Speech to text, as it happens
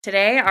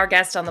Today, our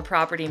guest on the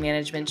Property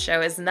Management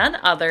Show is none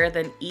other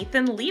than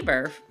Ethan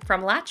Lieber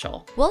from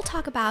Latchel. We'll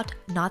talk about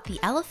not the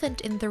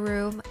elephant in the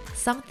room,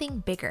 something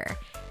bigger.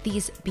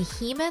 These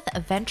behemoth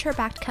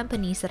venture-backed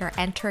companies that are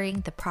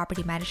entering the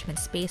property management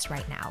space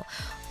right now.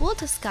 We'll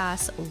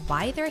discuss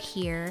why they're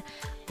here,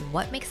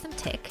 what makes them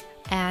tick,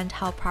 and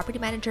how property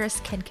managers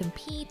can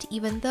compete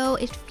even though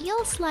it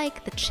feels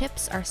like the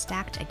chips are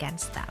stacked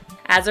against them.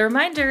 As a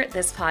reminder,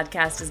 this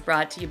podcast is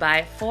brought to you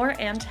by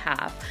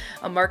 4.5,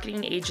 a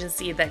marketing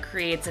agency that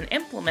creates and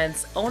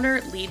implements owner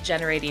lead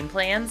generating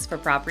plans for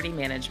property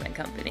management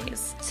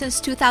companies. Since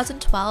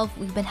 2012,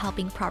 we've been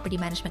helping property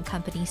management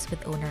companies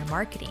with owner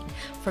marketing,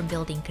 from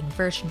building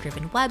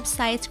conversion-driven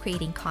websites,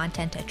 creating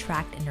content to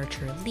attract and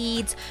nurture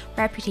leads,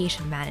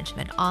 reputation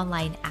management,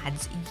 online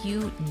ads,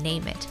 you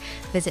name it.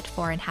 Visit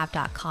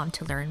 4.5.com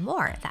to learn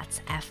more.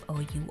 That's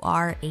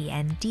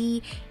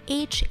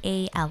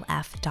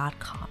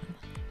FOURANDHALF.com.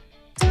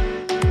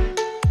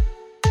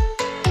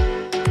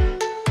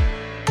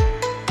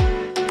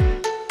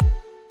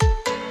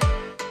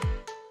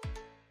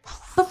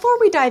 Before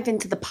we dive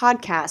into the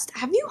podcast,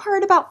 have you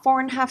heard about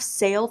 4.5's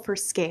Sale for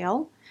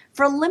Scale?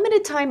 For a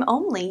limited time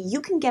only,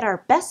 you can get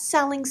our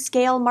best-selling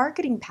Scale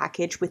marketing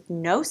package with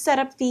no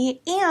setup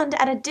fee and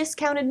at a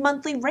discounted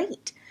monthly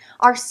rate.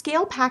 Our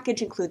Scale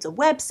package includes a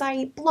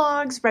website,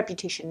 blogs,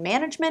 reputation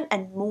management,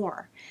 and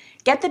more.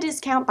 Get the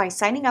discount by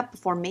signing up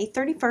before May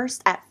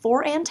 31st at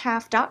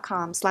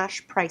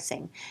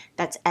 4andhalf.com/pricing.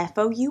 That's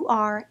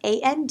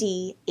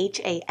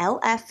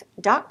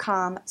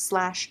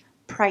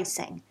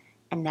FOURANDHALF.com/pricing.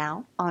 And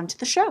now, on to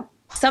the show.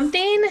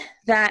 Something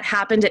that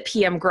happened at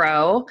PM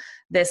Grow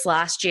this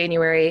last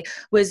January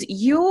was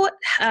you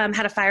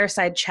had a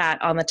fireside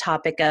chat on the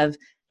topic of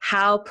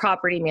how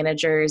property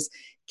managers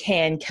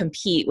can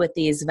compete with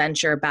these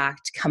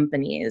venture-backed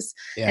companies.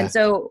 Yeah. And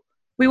so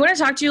we want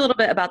to talk to you a little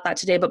bit about that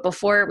today, but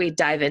before we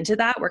dive into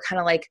that, we're kind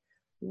of like,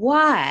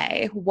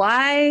 why?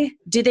 Why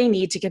do they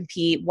need to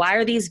compete? Why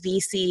are these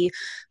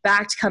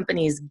VC-backed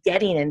companies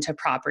getting into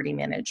property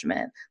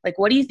management? Like,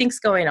 what do you think's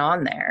going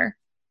on there?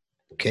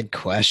 Good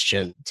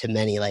question. To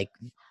many, it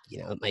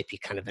might be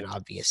kind of an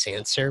obvious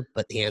answer,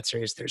 but the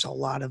answer is there's a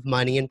lot of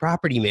money in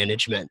property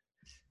management.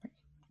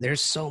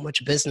 There's so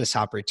much business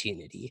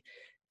opportunity.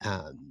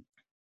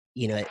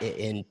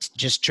 In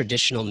just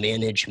traditional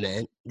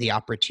management, the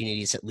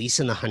opportunities at least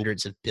in the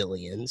hundreds of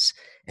billions.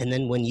 And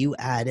then when you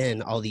add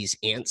in all these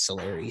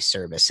ancillary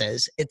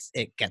services,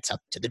 it gets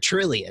up to the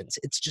trillions.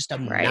 It's just a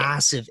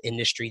massive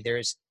industry.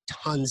 There's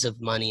tons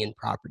of money in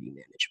property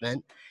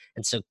management.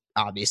 And so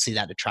obviously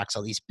that attracts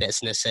all these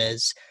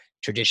businesses.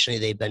 Traditionally,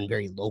 they've been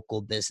very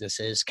local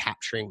businesses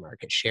capturing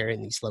market share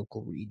in these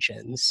local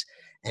regions.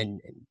 And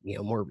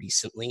more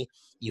recently,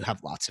 you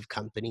have lots of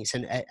companies.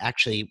 And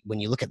actually, when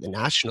you look at the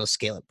national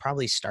scale, it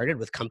probably started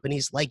with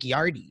companies like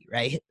Yardi,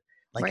 right?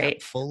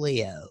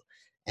 Appfolio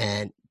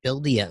and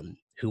Buildium,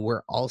 who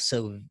were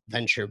also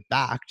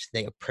venture-backed.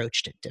 They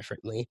approached it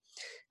differently.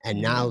 And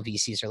now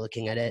VCs are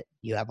looking at it.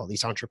 You have all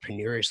these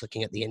entrepreneurs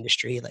looking at the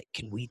industry. Like,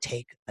 can we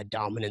take a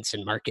dominance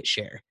in market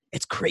share?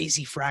 It's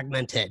crazy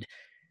fragmented.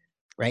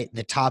 Right?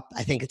 I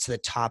think it's the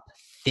top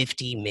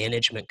 50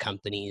 management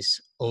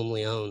companies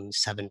only own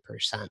 7%.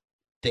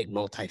 Big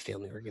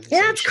multifamily organizations.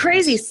 Yeah, it's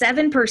crazy.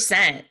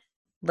 7%.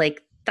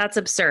 That's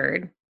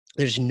absurd.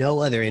 There's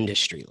no other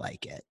industry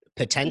like it.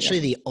 Potentially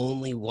the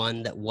only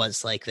one that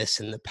was like this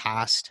in the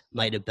past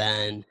might have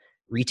been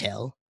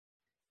retail,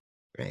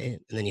 right?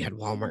 And then you had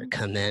Walmart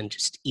come in,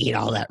 just eat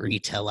all that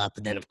retail up.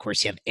 And then, of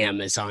course, you have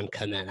Amazon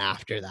come in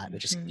after that and it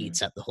just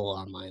eats up the whole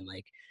online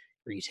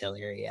retail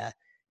area.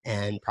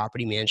 And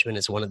property management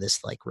is one of this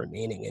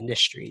remaining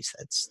industries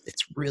it's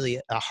really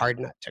a hard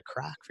nut to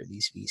crack for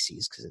these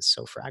VCs because it's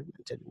so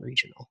fragmented and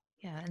regional.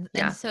 And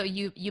so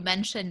you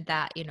mentioned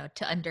that,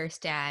 to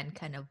understand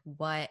kind of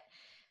what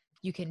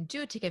you can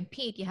do to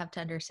compete, you have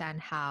to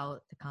understand how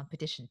the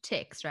competition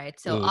ticks, right?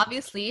 So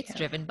obviously it's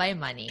driven by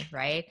money,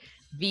 right?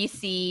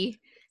 VC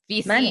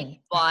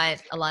money.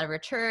 Want a lot of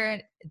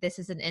return. This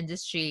is an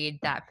industry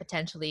that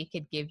potentially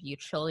could give you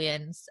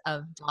trillions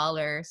of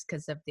dollars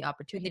because of the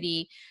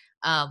opportunity.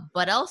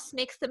 What else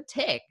makes them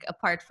tick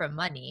apart from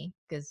money?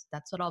 Because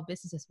that's what all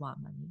businesses want,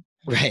 money.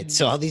 Right.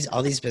 So all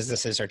these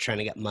businesses are trying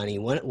to get money.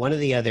 One of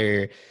the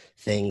other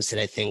things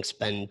that I think's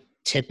been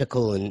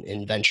typical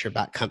in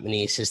venture-backed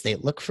companies is they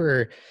look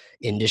for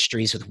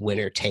industries with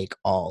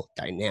winner-take-all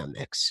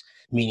dynamics.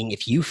 Meaning,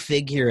 if you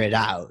figure it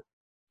out,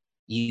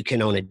 you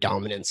can own a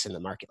dominance in the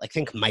market.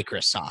 Think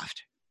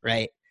Microsoft,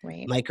 right?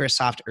 Right.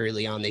 Microsoft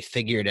early on, they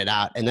figured it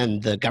out, and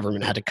then the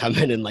government had to come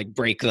in and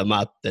break them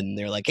up. And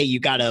they're like, hey, you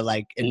got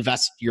to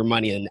invest your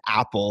money in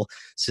Apple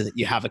so that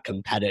you have a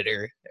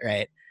competitor,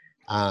 right?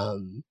 I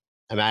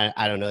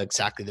don't know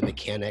exactly the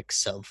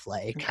mechanics of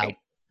how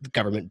the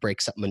government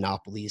breaks up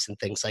monopolies and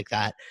things like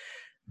that.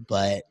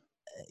 But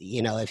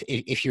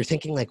if you're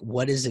thinking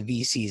what is a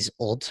VC's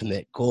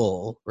ultimate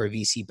goal, or a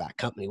VC-backed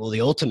company? Well,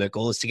 the ultimate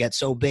goal is to get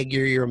so big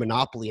you're a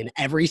monopoly, and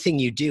everything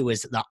you do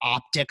is the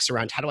optics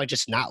around how do I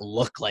just not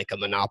look like a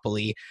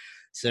monopoly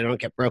so they don't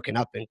get broken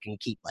up and can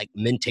keep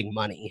minting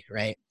money,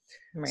 right?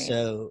 Right.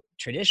 So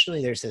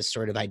traditionally there's this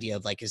sort of idea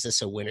of like, is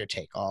this a winner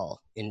take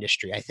all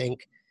industry? I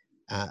think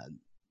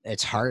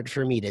it's hard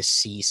for me to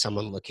see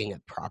someone looking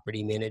at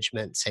property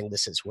management saying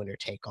this is winner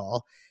take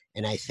all.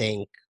 And I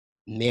think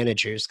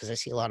managers, because I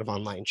see a lot of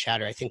online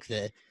chatter, I think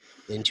the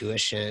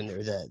intuition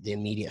or the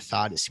immediate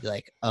thought is to be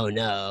like, oh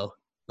no,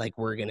 like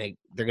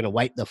they're gonna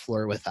wipe the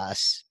floor with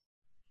us,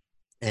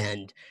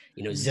 and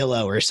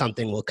Zillow or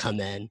something will come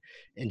in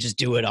and just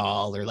do it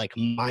all, or like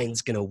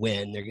mine's gonna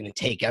win, they're gonna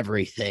take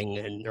everything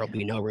and there'll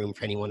be no room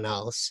for anyone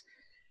else.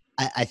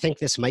 I think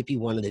this might be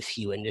one of the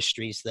few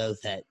industries though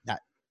that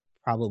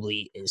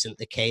probably isn't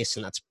the case,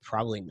 and that's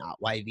probably not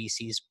why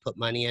VCs put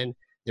money in.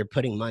 They're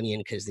putting money in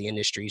because the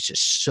industry is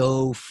just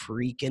so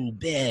freaking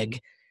big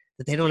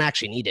that they don't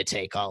actually need to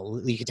take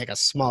all. You can take a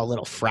small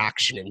little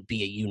fraction and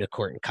be a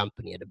unicorn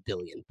company at $1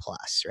 billion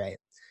plus, right?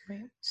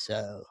 Right.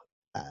 So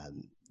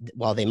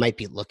while they might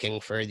be looking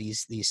for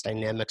these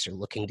dynamics or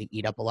looking to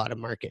eat up a lot of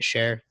market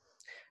share,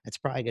 it's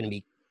probably going to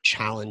be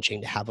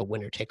challenging to have a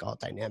winner take all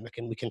dynamic.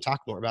 And we can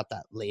talk more about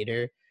that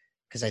later,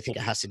 because I think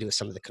it has to do with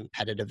some of the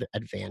competitive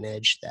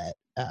advantage that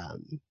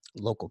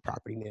local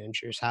property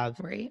managers have.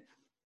 Right.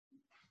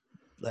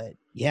 But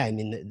yeah, I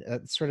mean,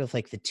 that's sort of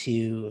like the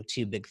two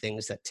big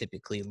things that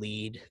typically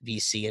lead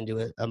VC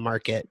into a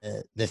market.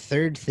 The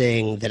third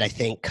thing that I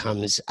think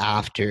comes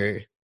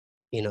after,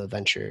 a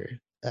venture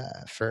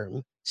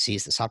firm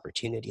sees this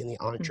opportunity and the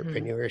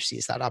entrepreneur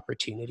sees that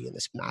opportunity in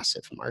this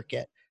massive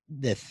market.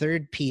 The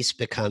third piece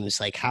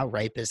becomes like, how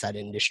ripe is that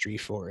industry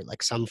for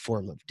like some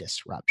form of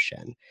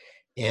disruption?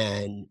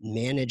 And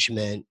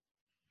management,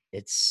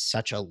 it's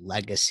such a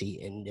legacy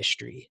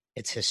industry.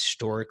 It's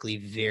historically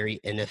very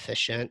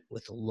inefficient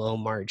with low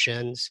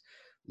margins,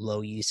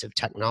 low use of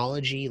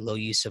technology, low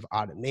use of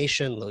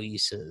automation, low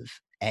use of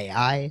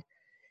AI.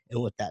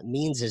 And what that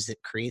means is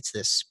it creates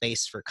this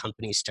space for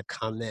companies to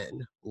come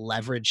in,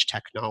 leverage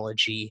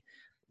technology,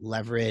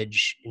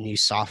 leverage new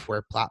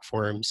software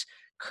platforms,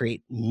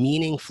 create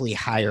meaningfully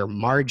higher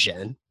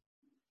margin.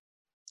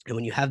 And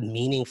when you have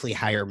meaningfully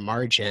higher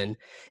margin,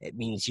 it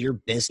means your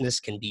business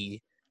can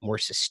be more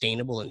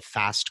sustainable and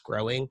fast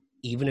growing,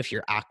 even if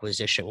your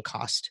acquisition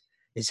cost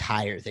is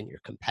higher than your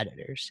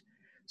competitors.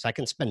 So I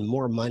can spend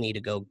more money to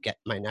go get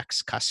my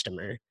next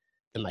customer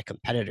than my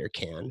competitor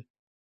can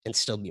and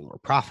still be more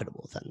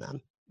profitable than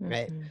them,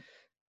 right?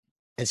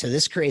 And so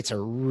this creates a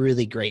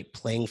really great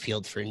playing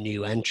field for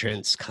new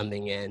entrants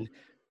coming in,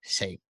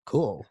 say,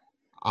 cool,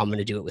 I'm going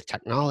to do it with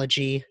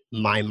technology.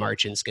 My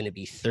margin's going to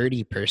be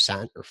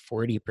 30% or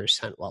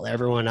 40% while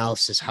everyone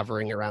else is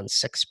hovering around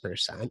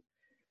 6%.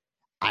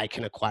 I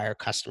can acquire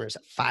customers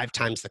at 5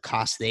 times the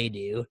cost they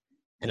do,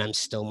 and I'm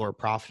still more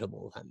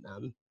profitable than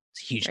them.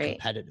 It's a huge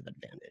competitive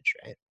advantage,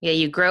 right? Yeah,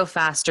 you grow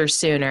faster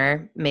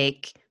sooner,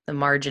 make the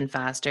margin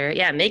faster.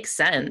 Yeah, it makes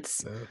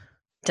sense.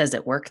 Does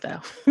it work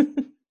though?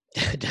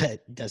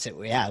 Does it?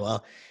 Yeah,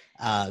 well,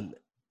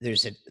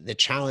 there's the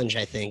challenge,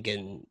 I think,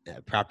 in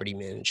property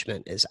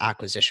management is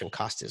acquisition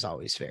cost is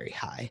always very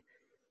high,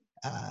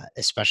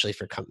 especially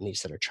for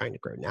companies that are trying to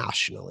grow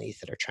nationally,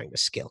 that are trying to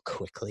scale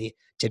quickly.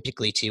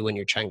 Typically, too, when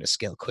you're trying to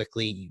scale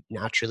quickly, you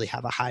naturally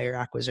have a higher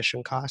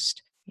acquisition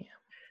cost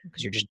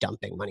because you're just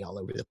dumping money all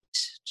over the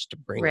place just to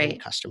bring in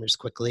customers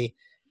quickly.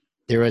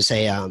 There was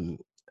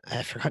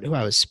I forgot who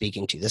I was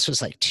speaking to. This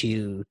was like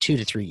 2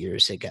 to 3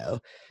 years ago.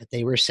 But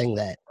they were saying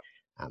that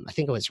I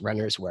think it was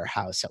Renter's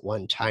Warehouse at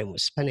one time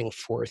was spending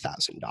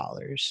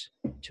 $4,000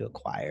 to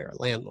acquire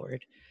a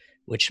landlord,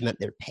 which meant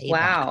their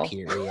payback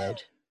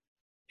period.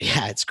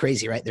 Yeah, it's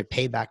crazy, right? Their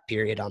payback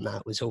period on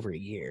that was over a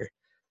year.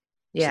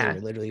 Yeah. So they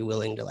were literally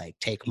willing to like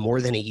take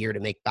more than a year to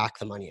make back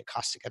the money it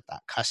cost to get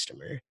that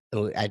customer.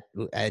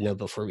 I know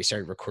before we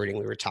started recording,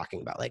 we were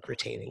talking about like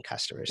retaining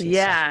customers. And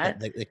stuff,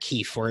 but the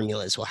key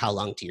formula is, well, how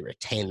long do you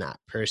retain that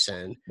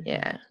person?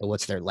 Yeah.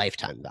 What's their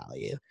lifetime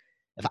value?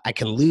 If I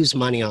can lose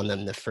money on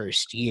them the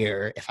first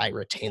year, if I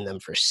retain them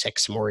for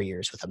 6 more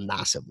years with a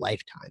massive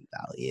lifetime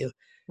value,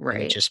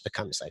 and it just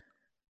becomes like,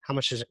 how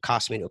much does it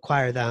cost me to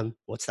acquire them?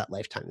 What's that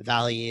lifetime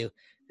value?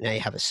 Now you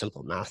have a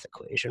simple math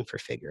equation for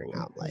figuring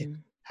out like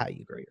how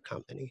you grow your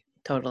company.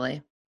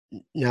 Totally.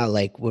 Now,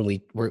 like when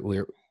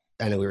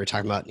I know we were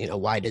talking about,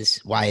 why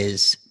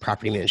is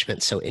property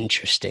management so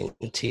interesting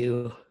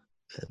to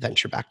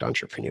venture-backed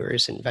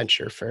entrepreneurs and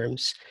venture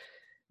firms?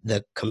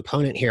 The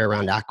component here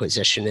around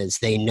acquisition is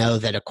they know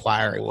that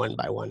acquiring one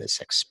by one is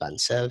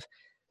expensive.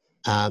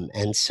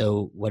 And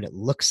so what it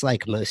looks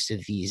like most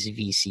of these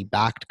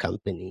VC-backed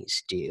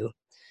companies do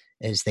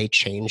is they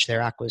change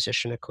their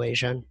acquisition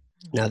equation.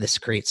 Now, this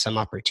creates some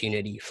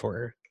opportunity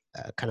for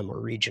kind of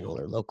more regional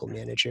or local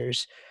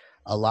managers.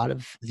 A lot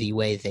of the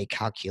way they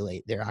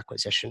calculate their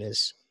acquisition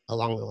is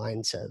along the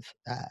lines of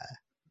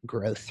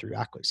growth through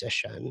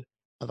acquisition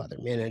of other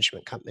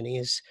management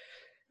companies.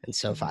 And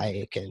so if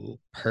I can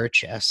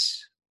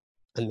purchase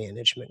a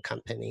management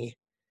company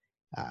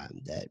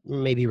that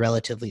maybe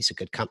relatively is a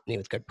good company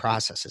with good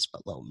processes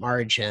but low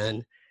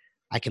margin,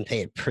 I can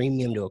pay a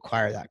premium to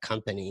acquire that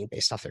company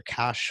based off their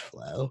cash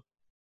flow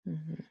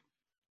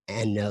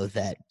and know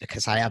that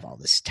because I have all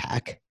this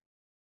tech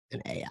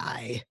and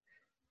AI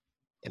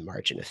and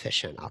margin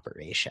efficient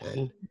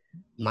operation,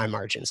 my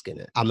margin's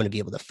I'm going to be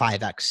able to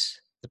 5x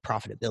the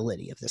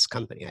profitability of this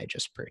company I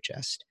just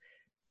purchased.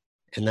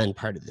 And then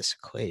part of this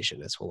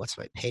equation is, well, what's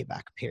my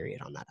payback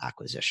period on that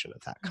acquisition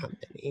of that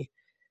company?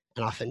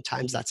 And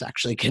oftentimes that's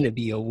actually going to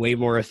be a way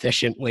more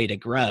efficient way to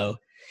grow.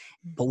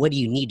 But what do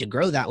you need to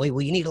grow that way?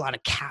 Well, you need a lot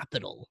of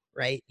capital,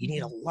 right? You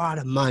need a lot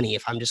of money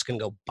if I'm just going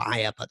to go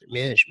buy up other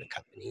management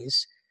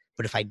companies.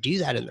 But if I do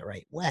that in the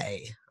right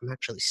way, I'm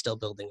actually still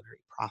building a very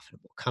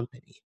profitable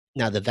company.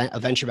 Now, a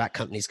venture-backed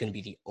company is going to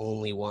be the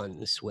only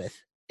ones with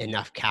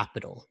enough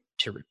capital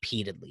to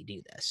repeatedly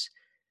do this.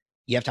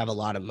 You have to have a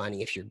lot of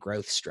money if your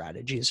growth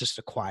strategy is just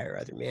acquire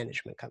other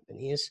management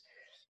companies.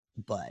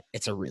 But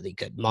it's a really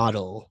good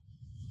model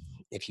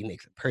if you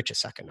make the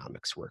purchase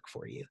economics work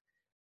for you.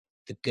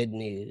 The good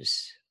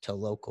news to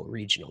local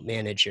regional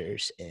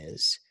managers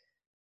is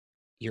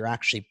you're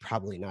actually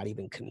probably not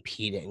even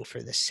competing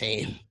for the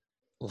same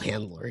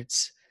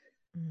landlords,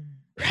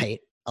 right?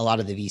 A lot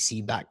of the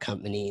VC-backed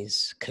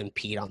companies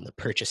compete on the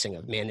purchasing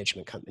of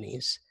management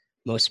companies.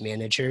 Most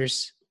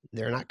managers,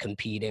 they're not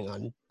competing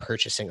on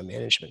purchasing a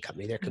management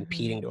company. They're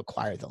competing to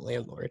acquire the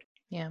landlord.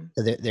 Yeah.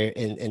 So they're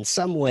in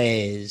some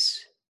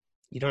ways,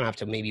 you don't have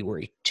to maybe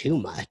worry too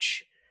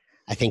much.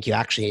 I think you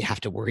actually have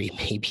to worry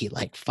maybe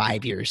like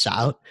 5 years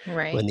out,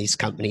 right, when these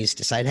companies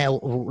decide, hey,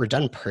 we're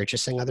done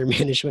purchasing other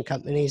management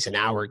companies and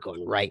now we're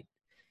going right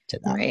to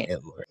that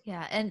landlord.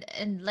 Yeah.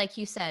 And like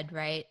you said,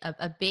 right,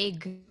 a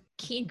big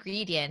key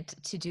ingredient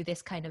to do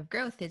this kind of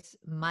growth is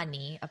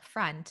money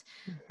upfront.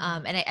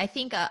 And I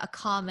think a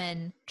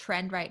common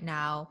trend right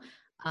now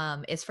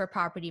is for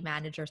property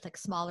managers, like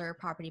smaller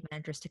property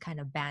managers, to kind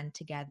of band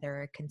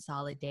together,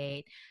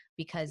 consolidate,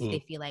 because they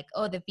feel like,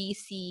 oh, the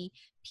VC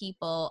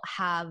people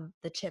have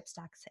the chip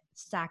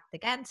stacked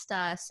against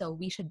us, so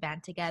we should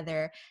band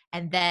together.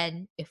 And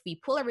then if we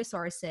pool our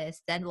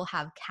resources, then we'll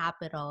have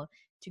capital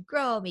to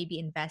grow, maybe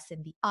invest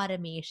in the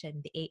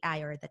automation, the AI,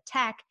 or the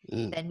tech,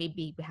 then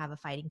maybe we have a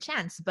fighting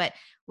chance. But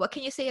what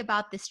can you say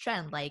about this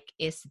trend? Like,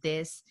 is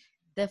this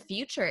the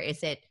future?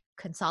 Is it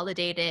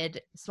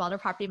consolidated smaller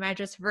property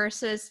managers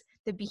versus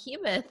the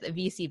behemoth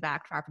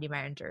VC-backed property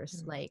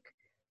managers? Like,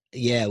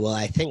 yeah, well,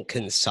 I think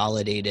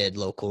consolidated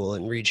local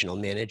and regional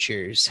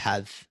managers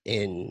have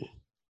an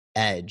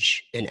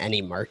edge in any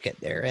market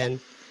they're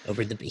in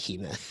over the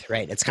behemoth,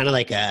 right? It's kind of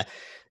like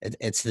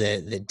it's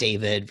the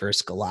David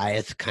versus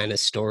Goliath kind of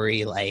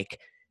story. Like,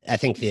 I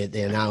think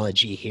the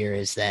analogy here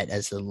is that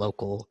as the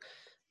local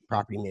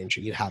property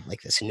manager, you have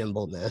like this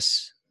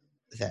nimbleness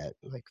that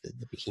like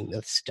the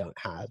behemoths don't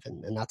have,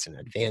 and that's an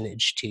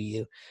advantage to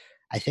you.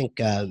 I think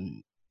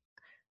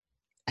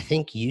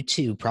you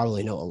two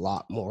probably know a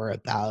lot more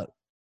about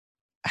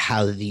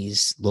how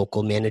these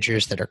local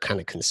managers that are kind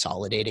of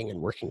consolidating and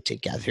working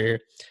together,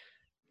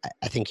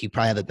 I think you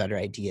probably have a better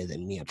idea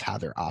than me of how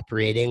they're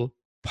operating.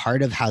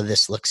 Part of how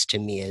this looks to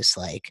me is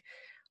like,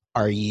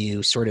 are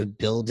you sort of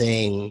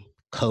building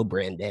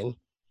co-branding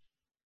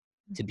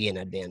to be an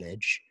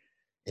advantage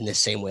in the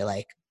same way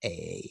like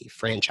a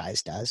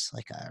franchise does,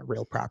 like a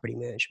real property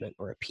management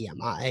or a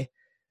PMI,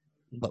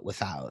 but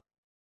without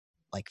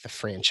like the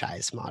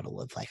franchise model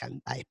of like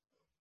I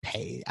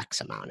pay X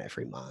amount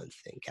every month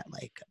and get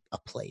like a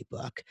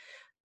playbook.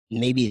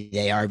 Maybe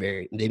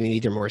maybe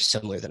they're more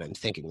similar than I'm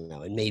thinking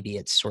though. And maybe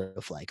it's sort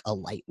of like a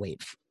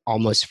lightweight,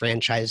 almost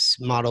franchise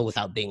model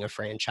without being a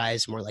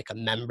franchise, more like a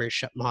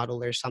membership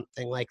model or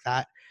something like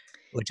that,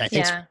 which I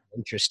think is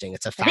interesting.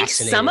 It's a fascinating. I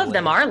think some of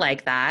them are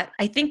like that.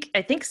 I think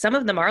some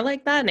of them are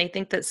like that. And I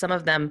think that some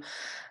of them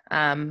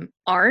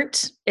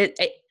aren't.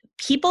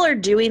 People are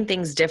doing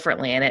things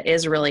differently. And it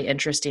is really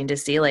interesting to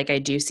see. Like, I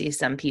do see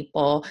some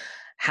people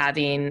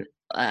having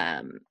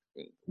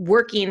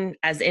working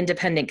as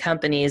independent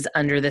companies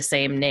under the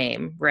same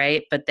name,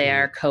 right? But they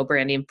are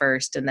co-branding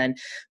first and then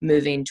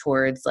moving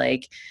towards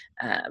like,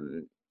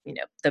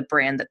 the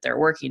brand that they're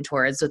working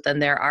towards. But then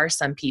there are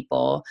some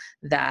people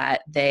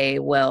that they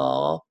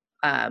will,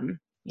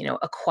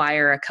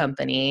 acquire a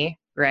company,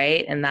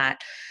 right? And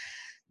that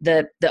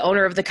the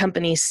owner of the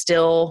company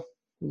still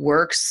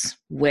works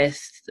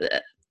with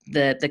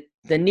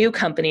the new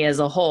company as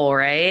a whole,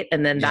 right?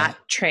 And then that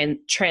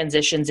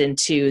transitions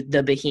into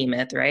the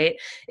behemoth, right?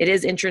 It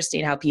is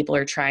interesting how people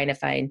are trying to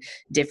find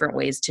different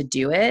ways to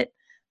do it.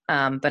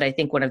 But I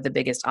think one of the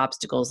biggest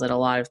obstacles that a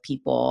lot of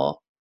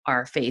people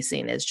are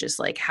facing is just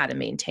like how to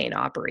maintain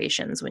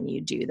operations when you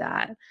do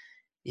that.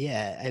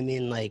 Yeah. I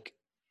mean, like,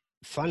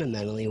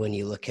 fundamentally, when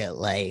you look at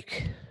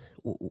like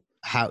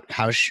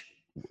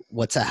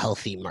what's a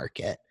healthy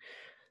market,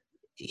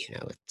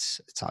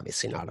 it's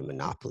obviously not a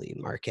monopoly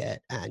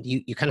market, and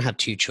you kind of have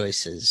two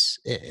choices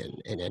in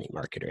any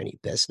market or any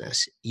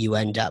business. You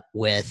end up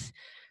with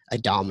a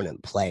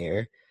dominant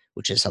player,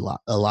 which is a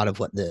lot of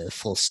what the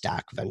full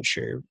stack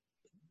venture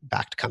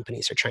backed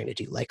companies are trying to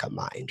do, like a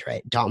Mind,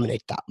 right?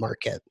 Dominate that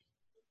market,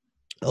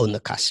 own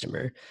the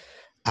customer,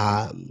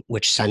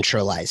 which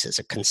centralizes,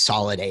 it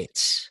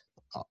consolidates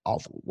all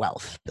the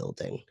wealth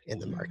building in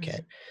the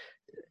market.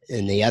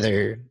 And the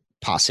other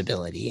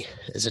possibility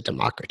is a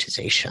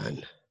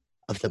democratization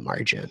of the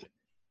margin,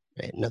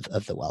 right? And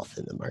of the wealth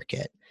in the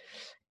market.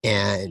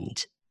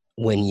 And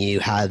when you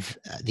have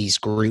these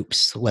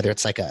groups, whether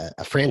it's like a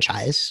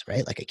franchise,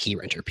 right? Like a key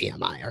renter,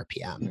 PMI,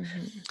 RPM,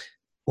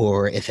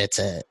 or if it's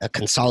a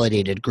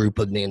consolidated group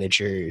of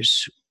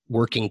managers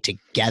working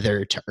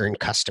together to earn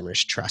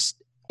customers'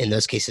 trust, in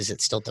those cases,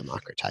 it's still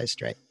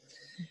democratized, right?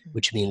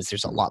 Which means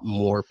there's a lot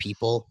more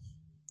people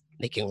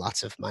making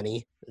lots of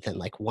money than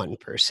like one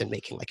person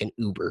making like an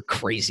uber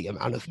crazy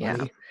amount of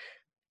money.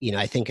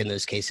 I think in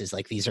those cases,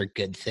 like these are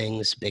good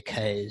things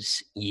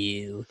because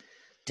you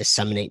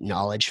disseminate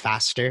knowledge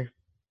faster.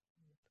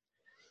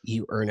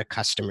 You earn a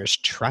customer's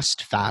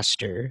trust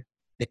faster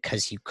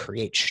because you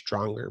create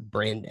stronger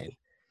branding.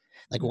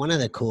 Like one of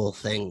the cool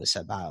things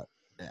about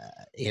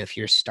if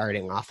you're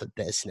starting off a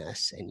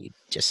business and you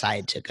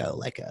decide to go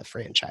like a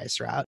franchise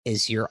route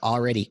is you're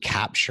already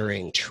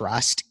capturing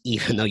trust,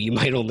 even though you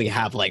might only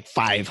have like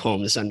 5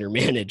 homes under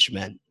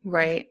management.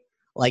 Right.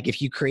 Like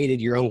if you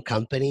created your own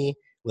company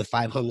with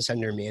 5 homes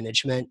under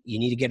management, you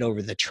need to get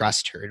over the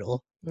trust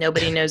hurdle.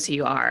 Nobody knows who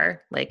you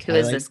are. Like, who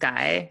is this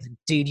guy?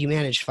 Dude, you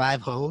manage 5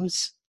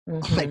 homes?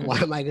 Like, why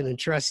am I going to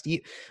trust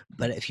you?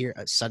 But if you're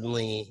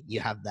suddenly you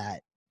have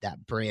that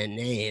brand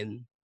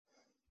name,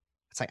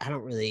 it's like, I'm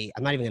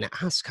not even going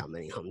to ask how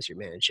many homes you're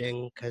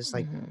managing because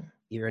like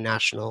you're a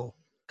national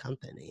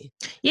company.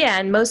 Yeah.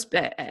 And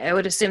I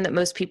would assume that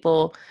most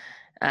people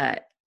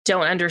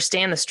don't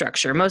understand the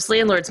structure. Most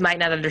landlords might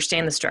not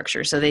understand the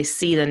structure. So they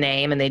see the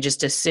name and they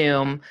just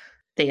assume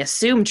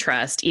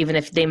trust, even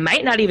if they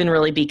might not even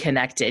really be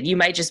connected. You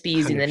might just be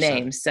using 100%. The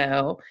name.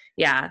 So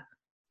yeah.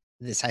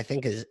 This I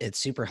think it's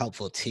super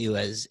helpful too,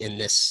 as in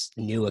this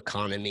new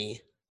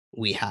economy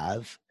we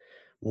have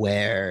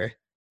where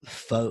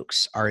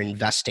folks are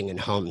investing in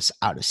homes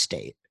out of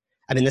state.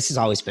 I mean, this has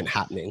always been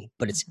happening,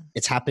 but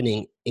it's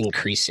happening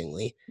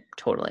increasingly.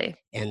 Totally.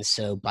 And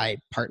so by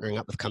partnering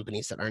up with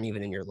companies that aren't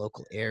even in your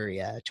local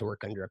area to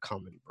work under a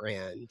common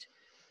brand,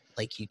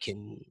 like you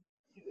can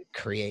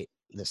create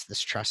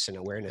this trust and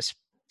awareness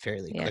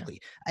fairly quickly.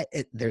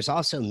 There's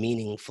also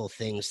meaningful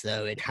things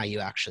though in how you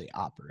actually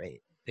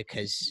operate,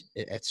 because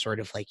it's sort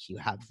of like you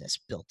have this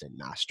built-in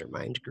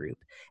mastermind group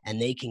and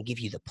they can give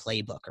you the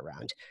playbook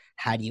around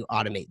how do you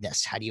automate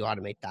this? How do you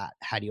automate that?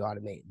 How do you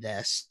automate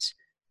this?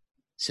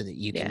 So that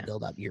you can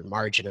build up your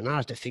margin and not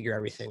have to figure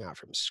everything out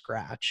from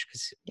scratch.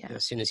 Because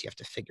as soon as you have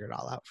to figure it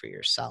all out for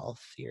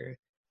yourself, it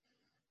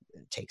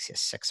takes you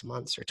 6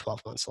 months or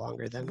 12 months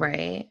longer than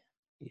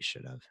you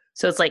should have.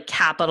 So it's like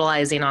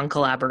capitalizing on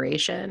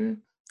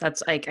collaboration.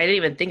 That's like, I didn't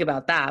even think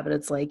about that, but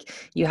it's like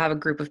you have a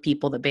group of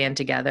people that band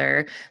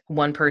together.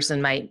 One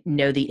person might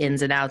know the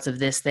ins and outs of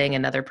this thing.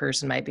 Another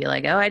person might be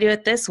like, oh, I do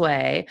it this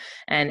way.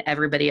 And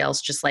everybody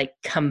else just like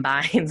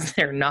combines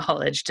their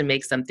knowledge to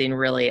make something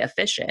really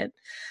efficient.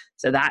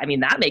 So that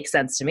makes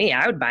sense to me.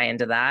 I would buy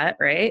into that,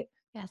 right?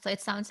 Yeah. So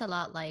it sounds a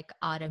lot like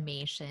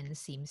automation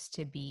seems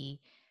to be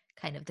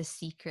kind of the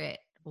secret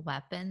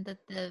weapon that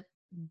the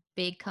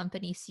big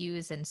companies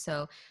use. And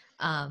so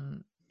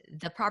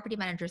the property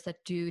managers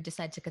that do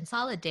decide to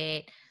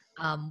consolidate,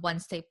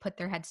 once they put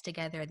their heads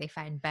together, they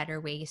find better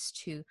ways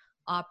to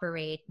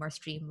operate, more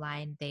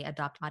streamlined, they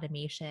adopt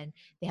automation,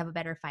 they have a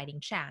better fighting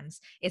chance.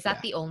 Is that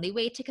the only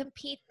way to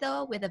compete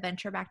though with a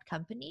venture-backed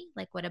company?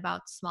 Like what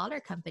about smaller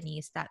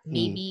companies that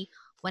maybe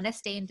want to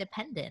stay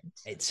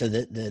independent? Right. So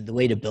the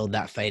way to build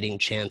that fighting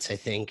chance, I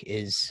think,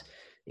 is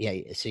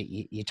so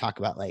you talk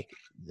about like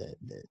the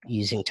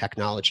using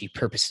technology,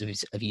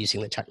 purposes of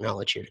using the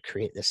technology to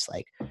create this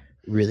like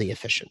really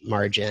efficient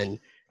margin.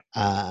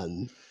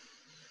 And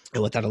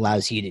what that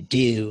allows you to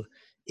do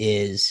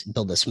is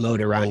build this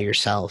moat around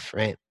yourself,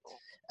 right?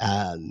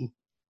 And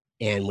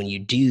when you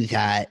do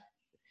that,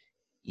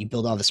 you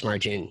build all this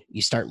margin,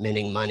 you start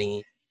minting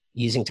money.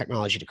 Using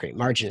technology to create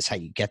margin is how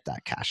you get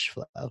that cash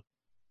flow.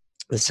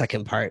 The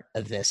second part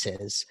of this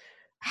is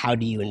how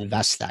do you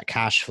invest that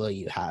cash flow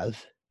you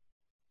have,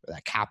 or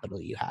that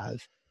capital you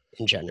have,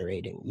 in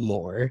generating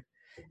more?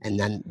 And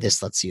then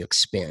this lets you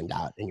expand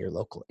out in your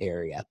local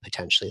area.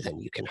 Potentially then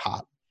you can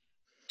hop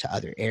to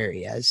other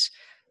areas.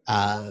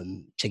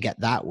 To get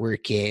that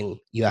working,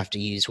 you have to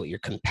use what your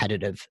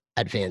competitive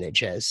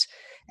advantage is.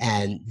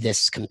 And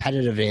this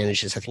competitive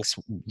advantage is, I think,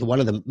 one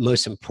of the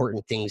most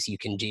important things you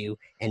can do.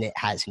 And it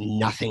has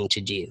nothing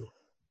to do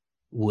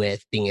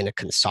with being in a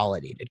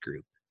consolidated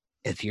group.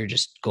 If you're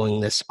just going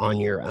this on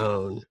your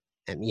own,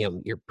 and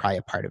you're probably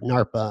a part of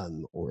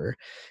NARPM or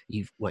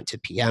you've went to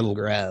PM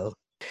Grow,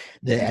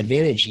 the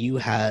advantage you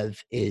have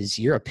is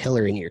you're a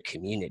pillar in your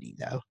community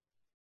though.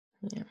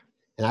 Yeah.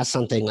 And that's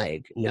something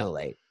like no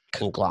like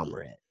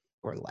conglomerate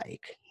or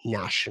like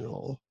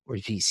national or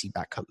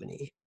VC-backed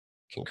company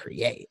can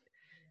create.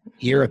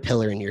 You're a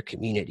pillar in your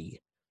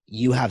community.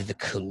 You have the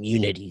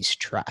community's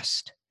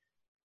trust,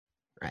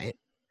 right?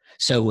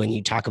 So when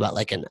you talk about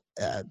like an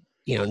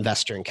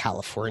investor in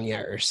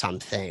California or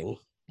something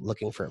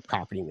looking for a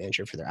property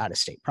manager for their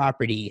out-of-state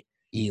property,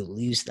 you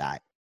lose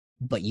that.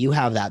 But you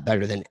have that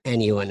better than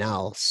anyone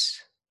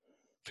else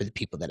for the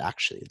people that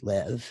actually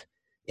live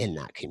in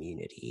that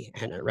community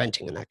and are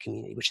renting in that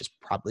community, which is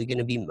probably going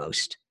to be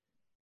most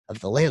of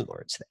the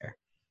landlords there.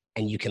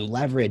 And you can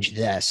leverage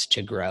this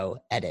to grow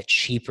at a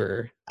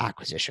cheaper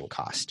acquisition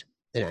cost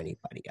than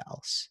anybody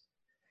else.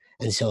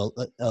 And so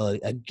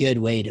a good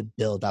way to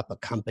build up a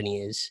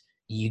company is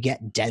you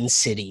get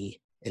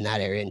density in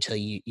that area until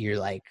you're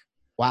like,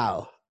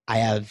 wow, I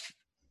have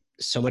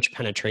so much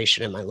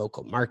penetration in my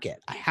local market.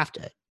 I have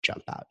to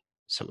jump out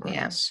somewhere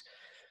else.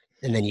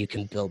 And then you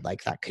can build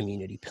like that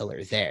community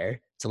pillar there.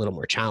 It's a little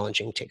more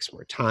challenging, takes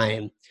more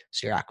time.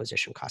 So your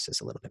acquisition cost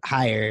is a little bit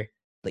higher,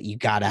 but you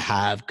got to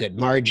have good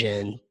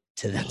margin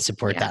to then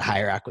support that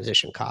higher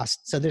acquisition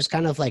cost. So there's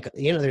kind of like,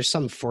 there's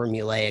some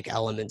formulaic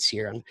elements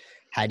here on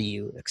how do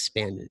you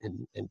expand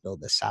and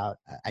build this out.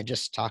 I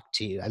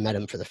met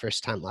him for the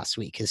first time last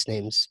week. His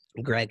name's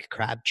Greg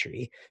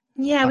Crabtree.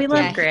 Yeah, we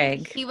love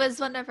Greg. He was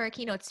one of our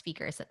keynote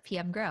speakers at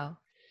PM Grow.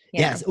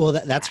 Yes. Well,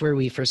 that's where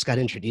we first got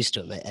introduced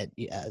to him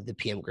at the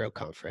PM Grow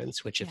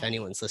conference, which if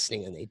anyone's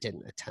listening and they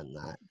didn't attend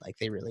that, like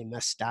they really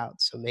missed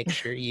out. So make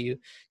sure you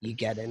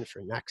get in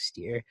for next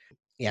year.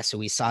 Yeah. So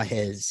we saw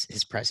his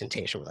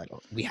presentation. We're like,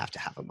 we have to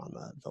have him on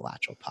the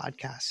Latchel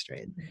podcast.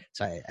 Right.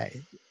 So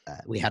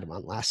we had him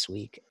on last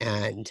week,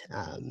 and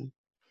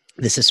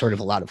this is sort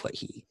of a lot of what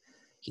he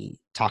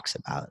talks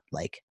about.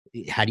 Like,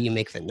 how do you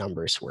make the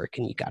numbers work?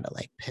 And you got to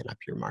like pin up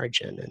your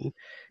margin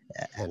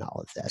and all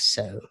of this.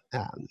 So,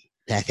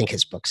 I think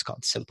his book's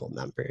called Simple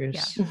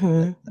Numbers.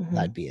 Yeah.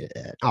 That'd be an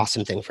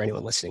awesome thing for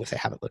anyone listening if they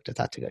haven't looked at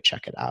that to go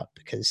check it out,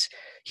 because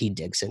he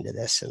digs into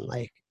this in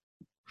like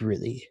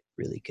really,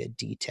 really good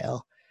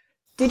detail.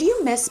 Did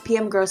you miss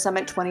PM Grow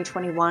Summit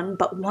 2021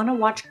 but want to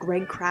watch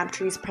Greg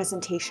Crabtree's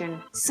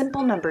presentation,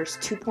 Simple Numbers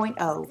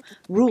 2.0,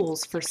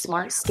 Rules for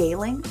Smart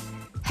Scaling?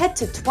 Head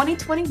to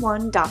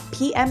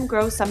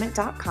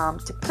 2021.pmgrowsummit.com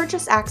to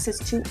purchase access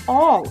to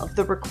all of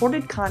the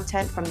recorded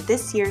content from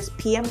this year's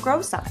PM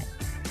Grow Summit.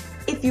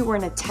 If you were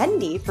an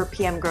attendee for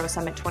PM Grow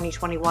Summit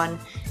 2021,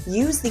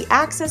 use the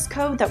access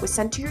code that was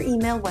sent to your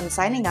email when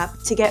signing up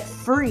to get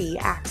free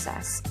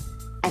access.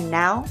 And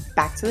now,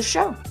 back to the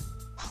show.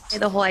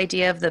 The whole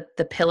idea of the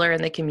pillar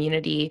in the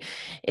community,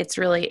 it's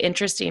really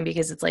interesting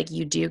because it's like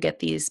you do get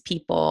these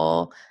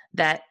people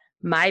that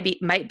might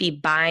be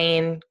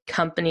buying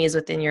companies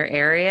within your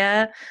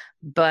area,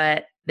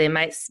 but they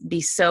might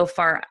be so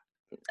far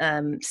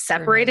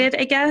separated,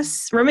 I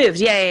guess,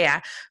 removed,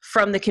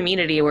 from the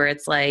community where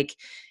it's like,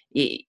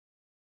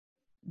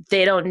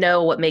 they don't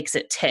know what makes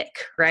it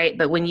tick, right?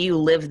 But when you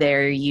live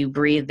there, you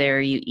breathe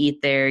there, you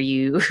eat there,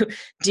 you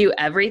do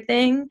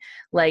everything,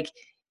 like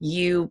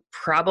you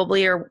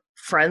probably are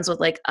friends with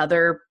like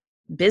other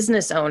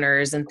business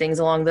owners and things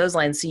along those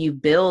lines. So you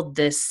build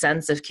this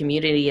sense of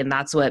community, and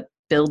that's what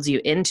builds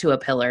you into a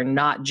pillar,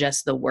 not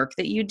just the work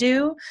that you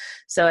do.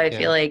 So I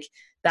feel like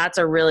that's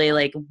a really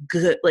like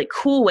good, like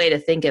cool way to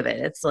think of it.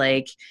 It's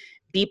like,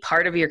 be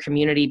part of your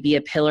community, be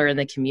a pillar in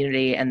the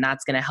community, and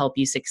that's going to help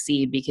you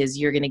succeed because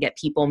you're going to get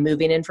people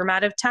moving in from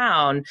out of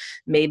town.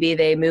 Maybe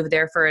they move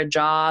there for a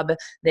job,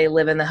 they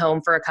live in the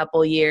home for a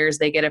couple years,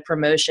 they get a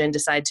promotion,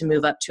 decide to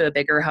move up to a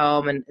bigger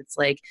home, and it's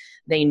like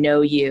they know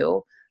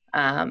you,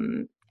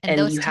 and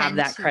you have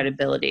that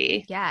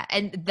credibility. Yeah,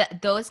 and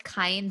those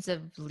kinds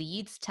of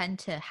leads tend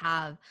to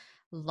have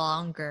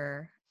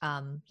longer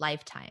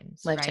lifetime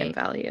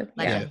value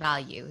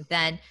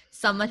than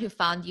someone who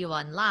found you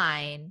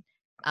online.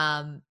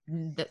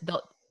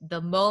 The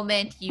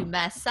moment you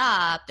mess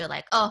up, they're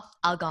like, oh,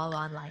 I'll go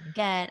online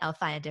again, I'll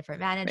find a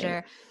different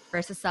manager,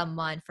 versus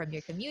someone from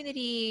your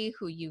community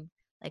who you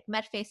like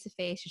met face to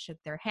face, you shook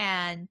their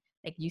hand,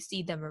 like you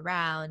see them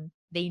around,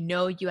 they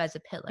know you as a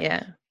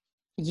pillar.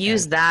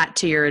 Use that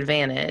to your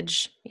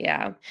advantage.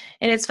 And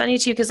it's funny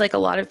too, because like a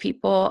lot of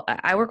people,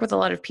 I work with a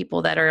lot of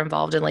people that are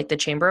involved in like the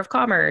Chamber of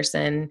Commerce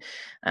and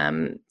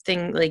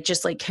like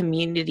just like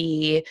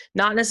community,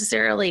 not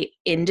necessarily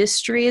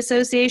industry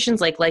associations.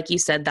 Like you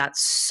said,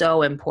 that's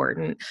so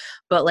important,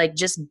 but like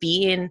just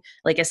being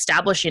like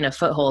establishing a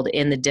foothold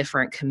in the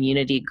different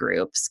community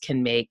groups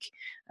can make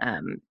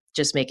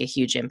just make a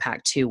huge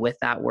impact too with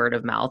that word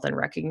of mouth and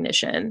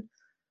recognition.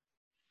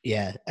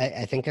 Yeah,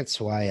 I think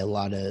that's why a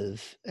lot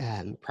of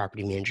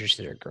property managers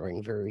that are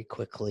growing very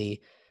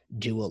quickly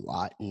do a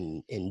lot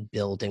in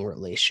building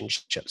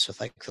relationships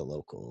with like the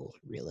local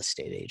real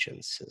estate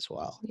agents as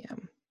well. Yeah.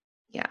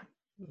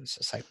 It's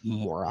just like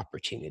more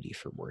opportunity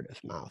for word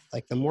of mouth.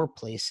 Like the more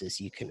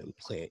places you can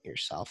implant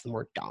yourself, the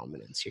more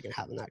dominance you're going to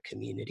have in that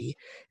community.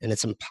 And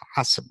it's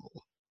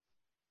impossible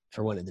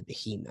for one of the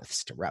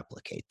behemoths to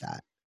replicate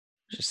that.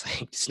 Just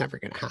like, it's never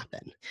going to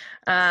happen.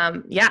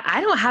 I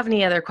don't have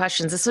any other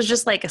questions. This was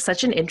just like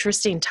such an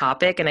interesting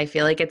topic, and I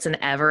feel like it's an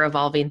ever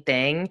evolving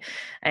thing.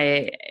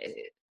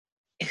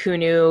 Who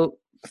knew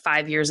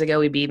 5 years ago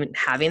we'd be even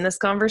having this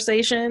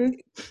conversation?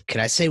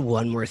 Could I say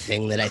one more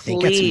thing that I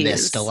think gets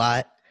missed a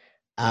lot?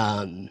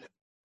 So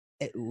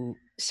at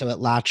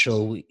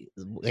Latchel,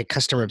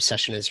 customer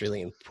obsession is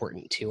really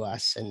important to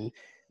us. And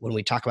when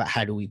we talk about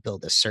how do we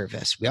build a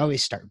service, we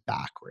always start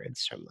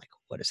backwards from like,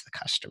 what does the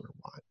customer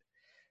want?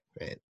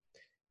 Right.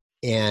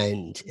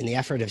 And in the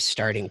effort of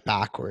starting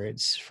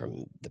backwards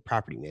from the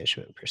property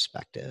management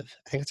perspective,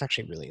 I think it's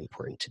actually really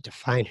important to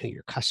define who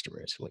your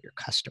customer is and what your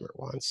customer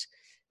wants.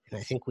 And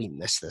I think we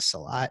miss this a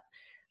lot.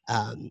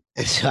 And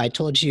so I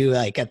told you,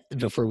 like,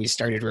 before we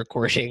started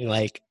recording,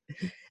 like,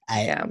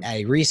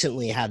 I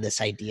recently had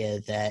this idea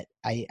that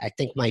I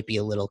think might be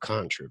a little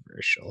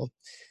controversial.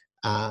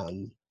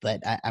 But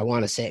I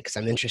want to say it because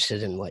I'm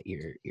interested in what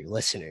your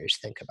listeners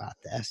think about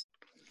this.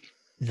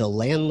 The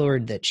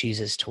landlord that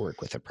chooses to work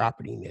with a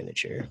property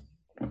manager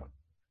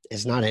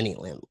is not any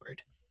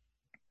landlord.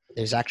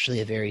 There's actually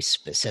a very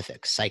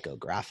specific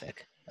psychographic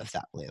of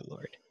that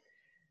landlord.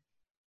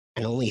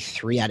 And only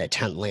 3 out of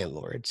 10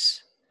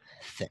 landlords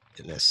fit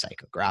in this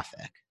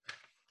psychographic.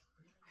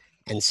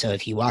 And so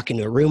if you walk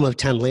into a room of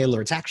 10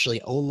 landlords,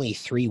 actually only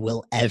 3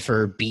 will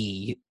ever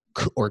be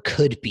or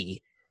could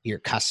be your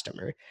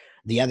customer.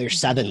 The other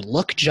 7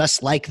 look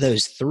just like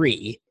those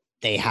 3.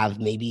 They have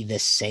maybe the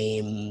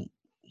same,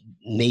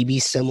 maybe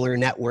similar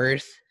net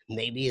worth,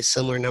 maybe a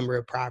similar number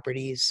of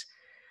properties,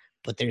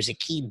 but there's a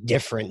key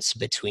difference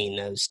between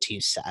those 2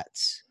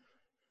 sets,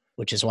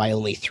 which is why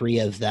only 3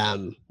 of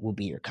them will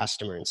be your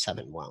customer and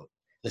 7 won't.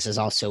 This is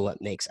also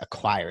what makes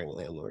acquiring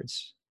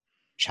landlords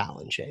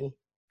challenging,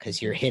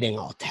 because you're hitting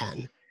all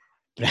 10,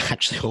 but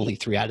actually only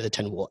 3 out of the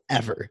 10 will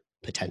ever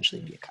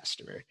potentially be a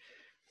customer.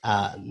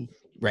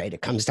 Right?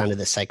 It comes down to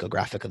the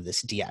psychographic of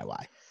this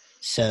DIY.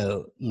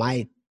 So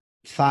my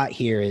thought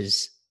here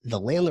is the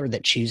landlord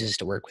that chooses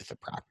to work with a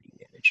property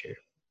manager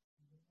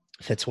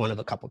fits one of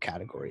a couple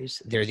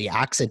categories. They're the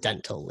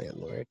accidental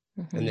landlord,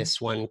 and this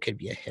one could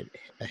be a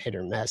hit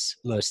or miss.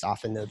 Most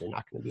often, though, they're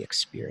not going to be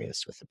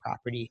experienced with the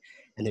property,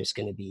 and there's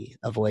going to be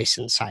a voice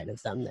inside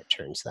of them that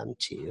turns them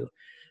to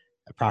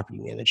a property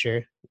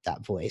manager.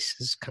 That voice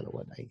is kind of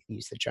what I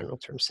use the general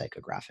term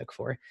psychographic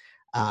for.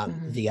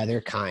 The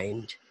other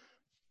kind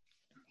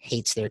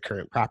hates their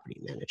current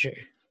property manager.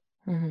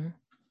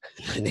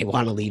 They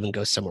want to leave and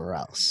go somewhere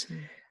else.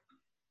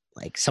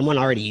 Like someone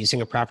already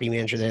using a property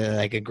manager, they're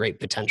like a great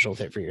potential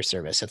fit for your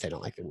service if they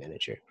don't like their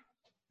manager.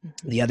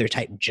 The other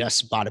type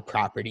just bought a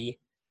property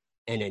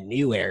in a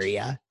new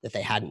area that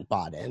they hadn't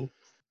bought in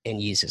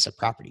and uses a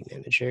property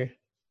manager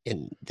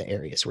in the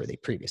areas where they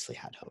previously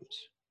had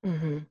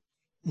homes.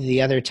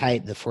 The other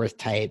type, the fourth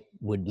type,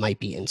 might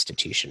be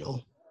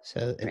institutional.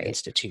 So an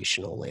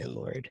institutional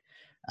landlord.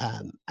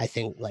 I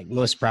think like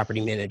most property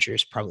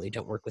managers probably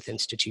don't work with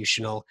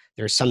institutional.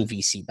 There are some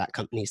VC-backed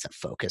companies that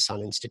focus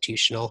on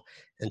institutional,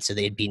 and so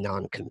they'd be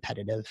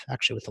non-competitive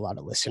actually with a lot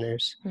of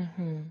listeners.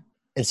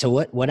 And so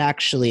what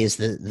actually is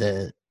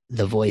the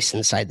voice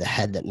inside the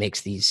head that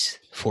makes these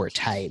 4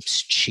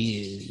 types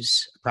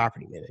choose a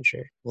property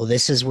manager? Well,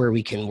 this is where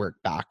we can work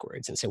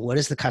backwards and say, what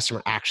does the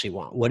customer actually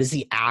want? What is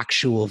the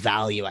actual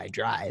value I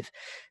drive?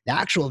 The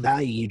actual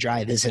value you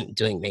drive isn't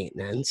doing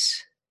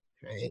maintenance,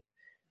 right?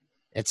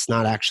 It's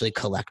not actually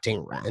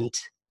collecting rent.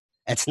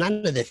 It's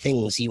none of the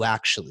things you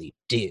actually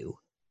do.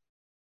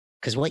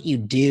 Because what you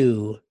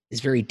do is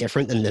very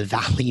different than the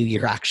value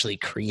you're actually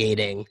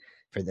creating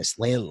for this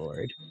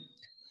landlord.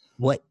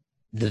 What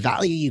the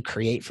value you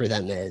create for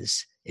them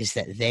is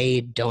that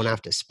they don't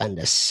have to spend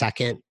a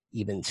second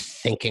even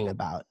thinking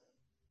about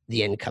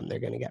the income they're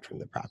going to get from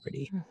the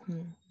property.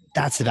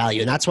 That's the value.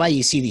 And that's why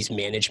you see these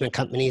management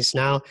companies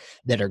now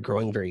that are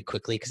growing very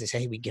quickly, because they say,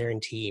 hey, we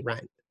guarantee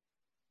rent.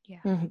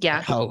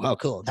 Yeah. Oh,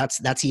 cool.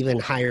 That's even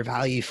higher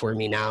value for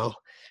me now,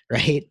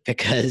 right?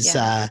 Because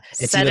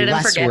it's Set even it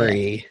less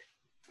worry.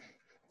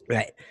 it.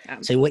 Right.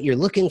 So what you're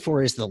looking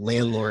for is the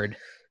landlord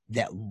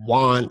that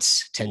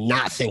wants to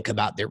not think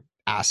about their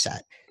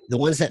asset. The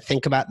ones that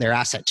think about their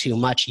asset too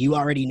much, you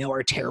already know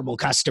are terrible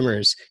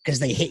customers because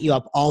they hit you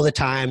up all the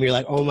time. You're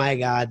like, oh my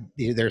God,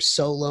 they're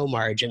so low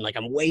margin. Like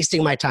I'm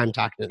wasting my time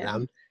talking to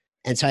them.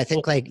 And so I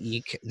think like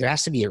there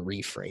has to be a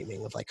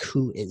reframing of like,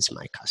 who is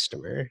my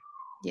customer?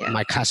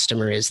 My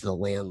customer is the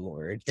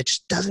landlord that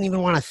just doesn't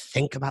even want to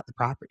think about the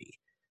property.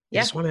 They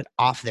just want it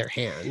off their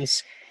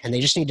hands, and they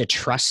just need to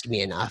trust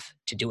me enough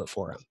to do it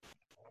for them.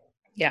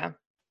 Yeah.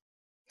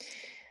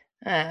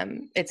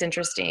 It's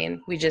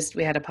interesting. We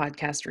had a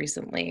podcast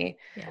recently,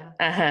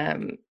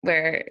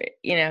 where,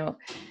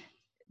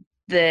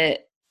 the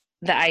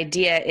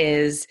idea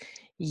is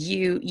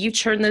you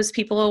turn those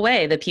people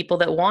away, the people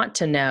that want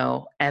to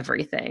know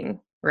everything,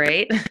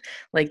 right?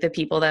 Like the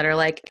people that are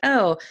like,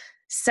 oh,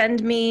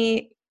 send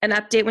me an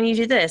update when you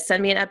do this.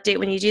 Send me an update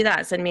when you do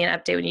that. Send me an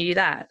update when you do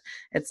that.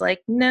 It's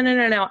like,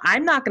 no.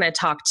 I'm not going to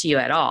talk to you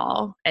at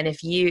all. And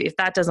if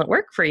that doesn't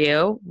work for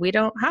you, we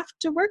don't have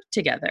to work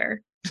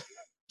together.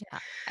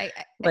 Yeah,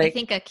 I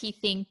think a key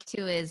thing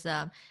too is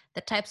the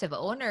types of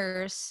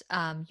owners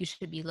you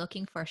should be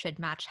looking for should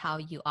match how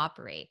you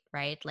operate,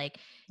 right? Like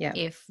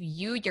if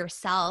you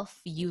yourself,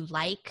 you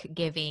like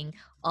giving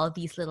all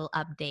these little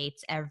updates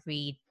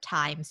every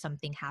time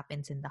something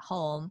happens in the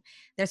home,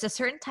 there's a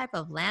certain type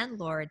of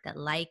landlord that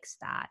likes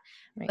that.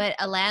 Right. But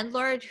a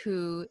landlord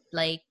who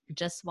like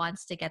just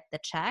wants to get the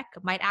check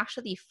might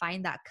actually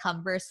find that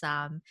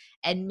cumbersome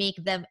and make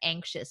them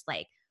anxious.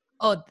 Like,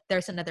 Oh,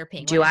 there's another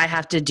ping. Do I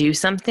have to do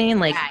something?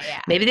 Like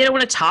Yeah. maybe they don't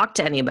want to talk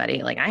to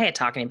anybody. Like I hate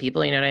talking to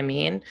people, you know what I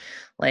mean?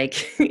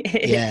 Like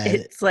Yeah.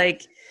 it's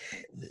like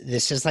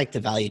this is like the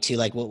value too.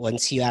 Like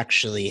once you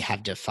actually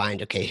have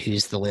defined, okay,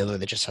 who's the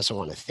landlord that just doesn't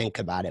want to think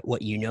about it,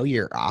 what you know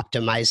you're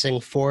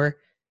optimizing for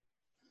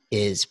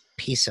is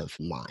peace of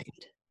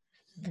mind.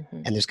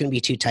 Mhm. And there's going to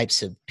be two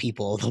types of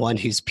people. The one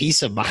whose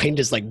peace of mind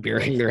is like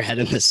burying their head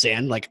in the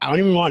sand. Like, I don't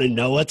even want to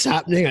know what's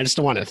happening. I just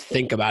don't want to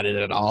think about it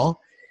at all.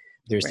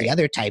 There's the Right.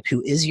 other type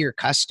who is your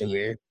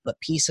customer, but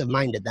peace of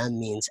mind to them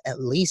means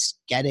at least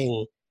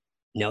getting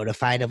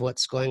notified of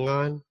what's going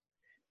on.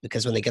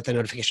 Because when they get the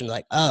notification, they're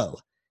like, oh,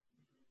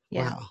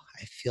 Yeah. wow,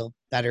 I feel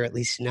better at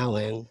least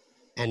knowing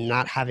and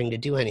not having to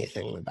do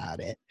anything about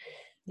it.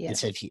 Yeah. And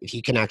so if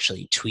you can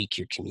actually tweak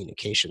your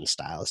communication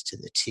styles to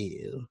the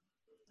two.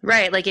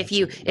 Right. Like if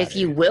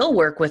you will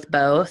work with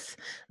both,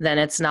 then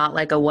it's not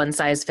like a one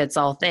size fits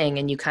all thing.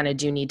 And you kind of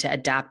do need to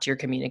adapt your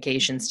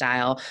communication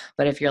style.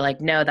 But if you're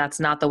like, no, that's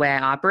not the way I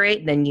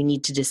operate, then you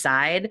need to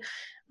decide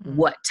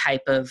what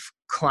type of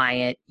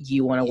client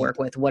you want to work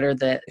with. What are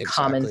the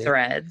common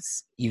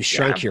threads? You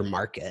shrunk your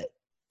market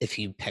if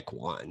you pick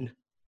one.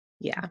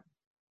 Yeah.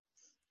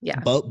 Yeah.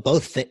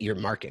 Both fit your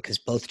market because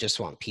both just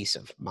want peace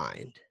of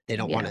mind. They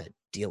don't want to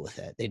deal with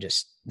it.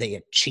 They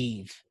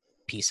achieve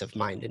peace of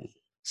mind in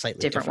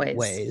slightly different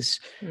ways.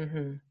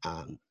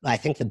 Mm-hmm. I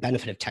think the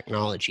benefit of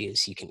technology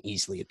is you can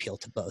easily appeal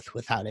to both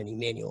without any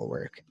manual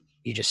work.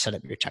 You just set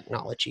up your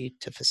technology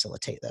to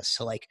facilitate this.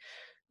 So like,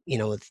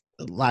 with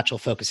Latchel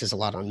focuses a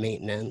lot on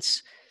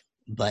maintenance,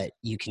 but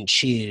you can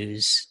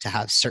choose to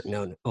have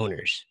certain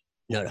owners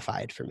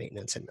notified for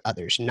maintenance and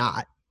others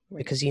not,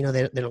 because they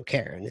don't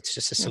care, and it's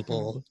just a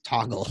simple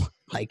toggle,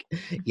 like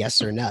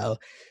yes or no.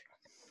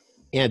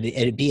 And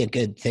it'd be a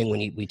good thing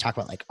when we talk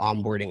about like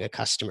onboarding a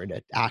customer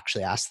to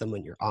actually ask them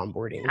when you're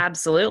onboarding.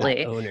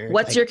 Absolutely. Owner,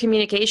 what's your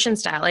communication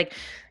style? Like,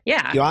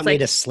 yeah. Do you want me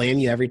to slam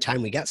you every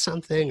time we get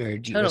something, or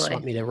do you just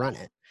want me to run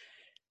it?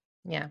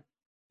 Yeah.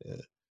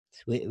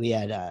 We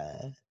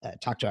had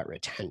talked about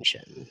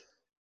retention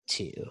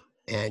too.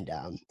 And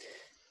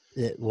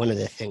one of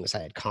the things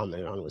I had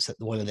commented on was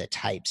that one of the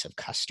types of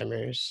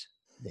customers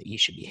that you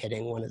should be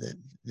hitting, one of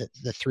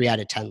the 3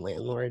 out of 10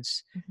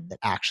 landlords that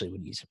actually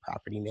would use a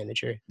property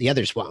manager. The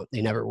others won't.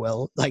 They never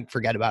will. Like,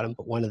 forget about them.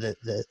 But one of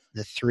the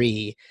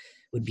 3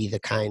 would be the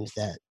kind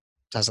that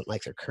doesn't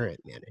like their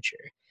current manager.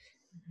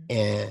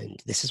 And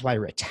this is why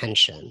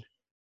retention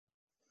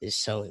is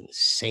so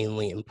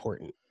insanely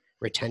important.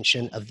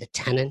 Retention of the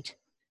tenant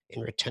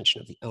and retention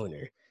of the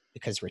owner.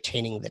 Because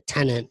retaining the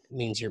tenant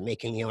means you're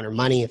making the owner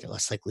money. They're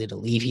less likely to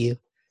leave you.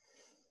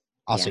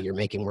 Also, you're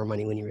making more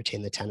money when you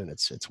retain the tenant.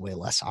 It's way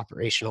less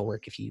operational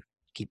work if you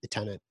keep the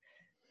tenant.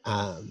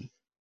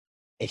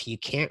 If you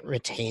can't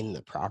retain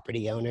the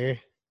property owner,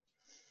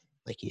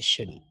 like, you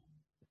shouldn't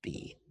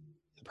be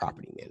in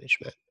property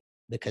management,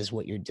 because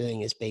what you're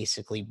doing is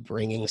basically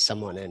bringing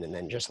someone in and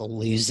then just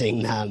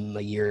losing them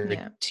a year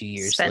or 2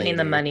 years spending later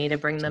the money to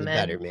bring them in.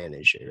 Better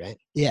manager, right?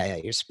 Yeah,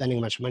 you're spending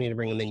much money to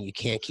bring them in. You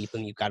can't keep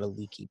them. You've got a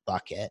leaky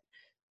bucket.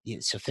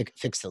 So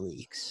fix the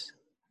leaks.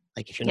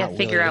 Like, if you're not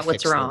figure out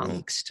what's wrong,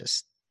 leaks,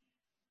 just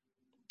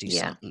do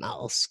something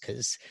else,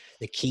 because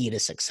the key to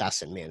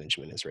success in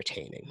management is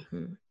retaining.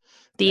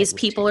 These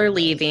people are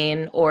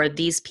leaving, or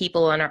these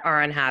people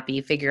are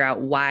unhappy. Figure out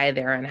why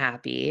they're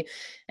unhappy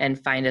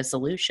and find a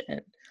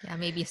solution. Yeah,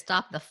 maybe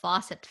stop the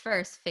faucet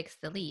first, fix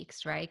the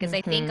leaks, right? Because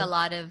I think a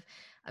lot of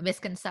a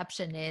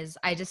misconception is,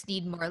 I just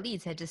need more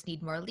leads. I just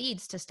need more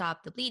leads to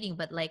stop the bleeding.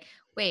 But like,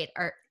 wait,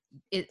 are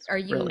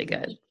you really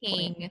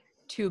leaking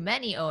too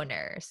many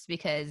owners?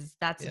 Because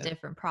that's a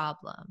different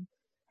problem.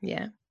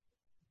 Yeah.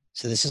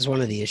 So this is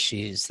one of the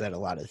issues that a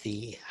lot of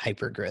the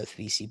hyper-growth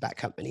VC-backed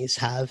companies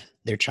have.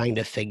 They're trying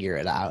to figure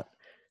it out.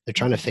 They're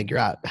trying to figure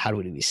out, how do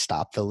we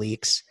stop the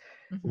leaks,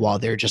 while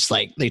they're just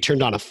like, they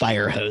turned on a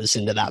fire hose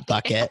into that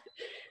bucket.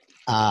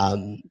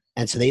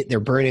 And so they're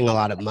burning a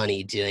lot of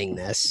money doing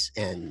this.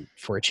 And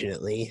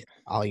fortunately,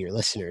 all your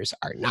listeners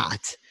are not.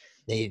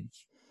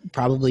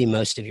 Probably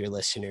most of your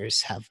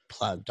listeners have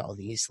plugged all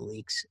these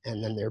leaks.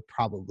 And then there are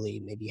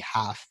probably maybe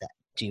half that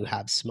do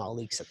have small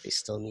leaks that they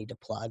still need to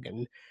plug.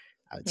 And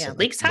I would say,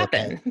 leaks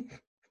happen.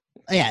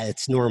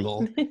 It's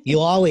normal.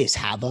 You'll always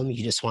have them.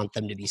 You just want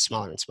them to be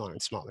smaller and smaller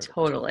and smaller.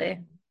 Totally.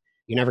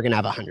 You're never going to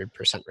have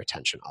 100%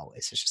 retention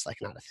always. It's just like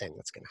not a thing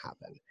that's going to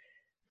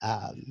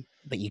happen.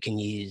 But you can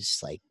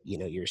use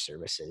your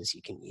services.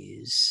 You can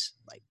use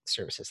like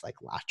services like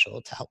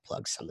Latchel to help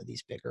plug some of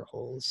these bigger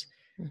holes.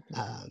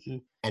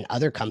 And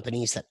other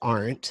companies that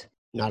aren't,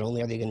 not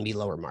only are they going to be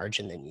lower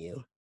margin than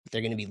you, but they're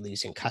going to be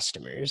losing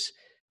customers.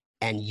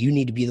 And you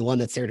need to be the one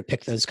that's there to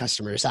pick those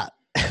customers up.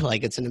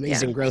 Like, it's an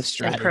amazing growth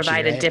strategy. And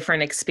provide a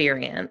different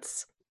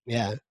experience.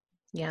 Yeah.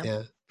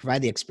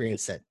 Provide the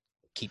experience that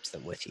keeps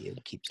them with you,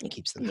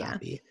 keeps them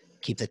happy.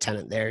 Keep the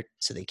tenant there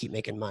so they keep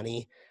making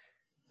money.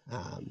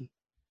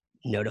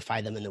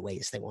 Notify them in the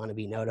ways they want to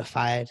be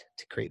notified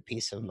to create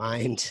peace of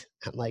mind.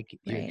 I'm like,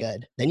 you're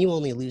good. Then you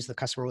only lose the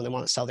customer when they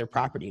want to sell their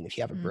property. And if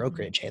you have a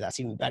brokerage, hey, that's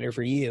even better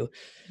for you.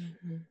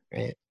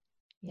 Right.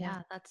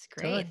 Yeah, that's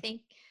great.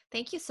 Totally.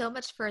 Thank you so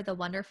much for the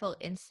wonderful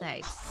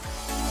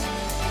insights.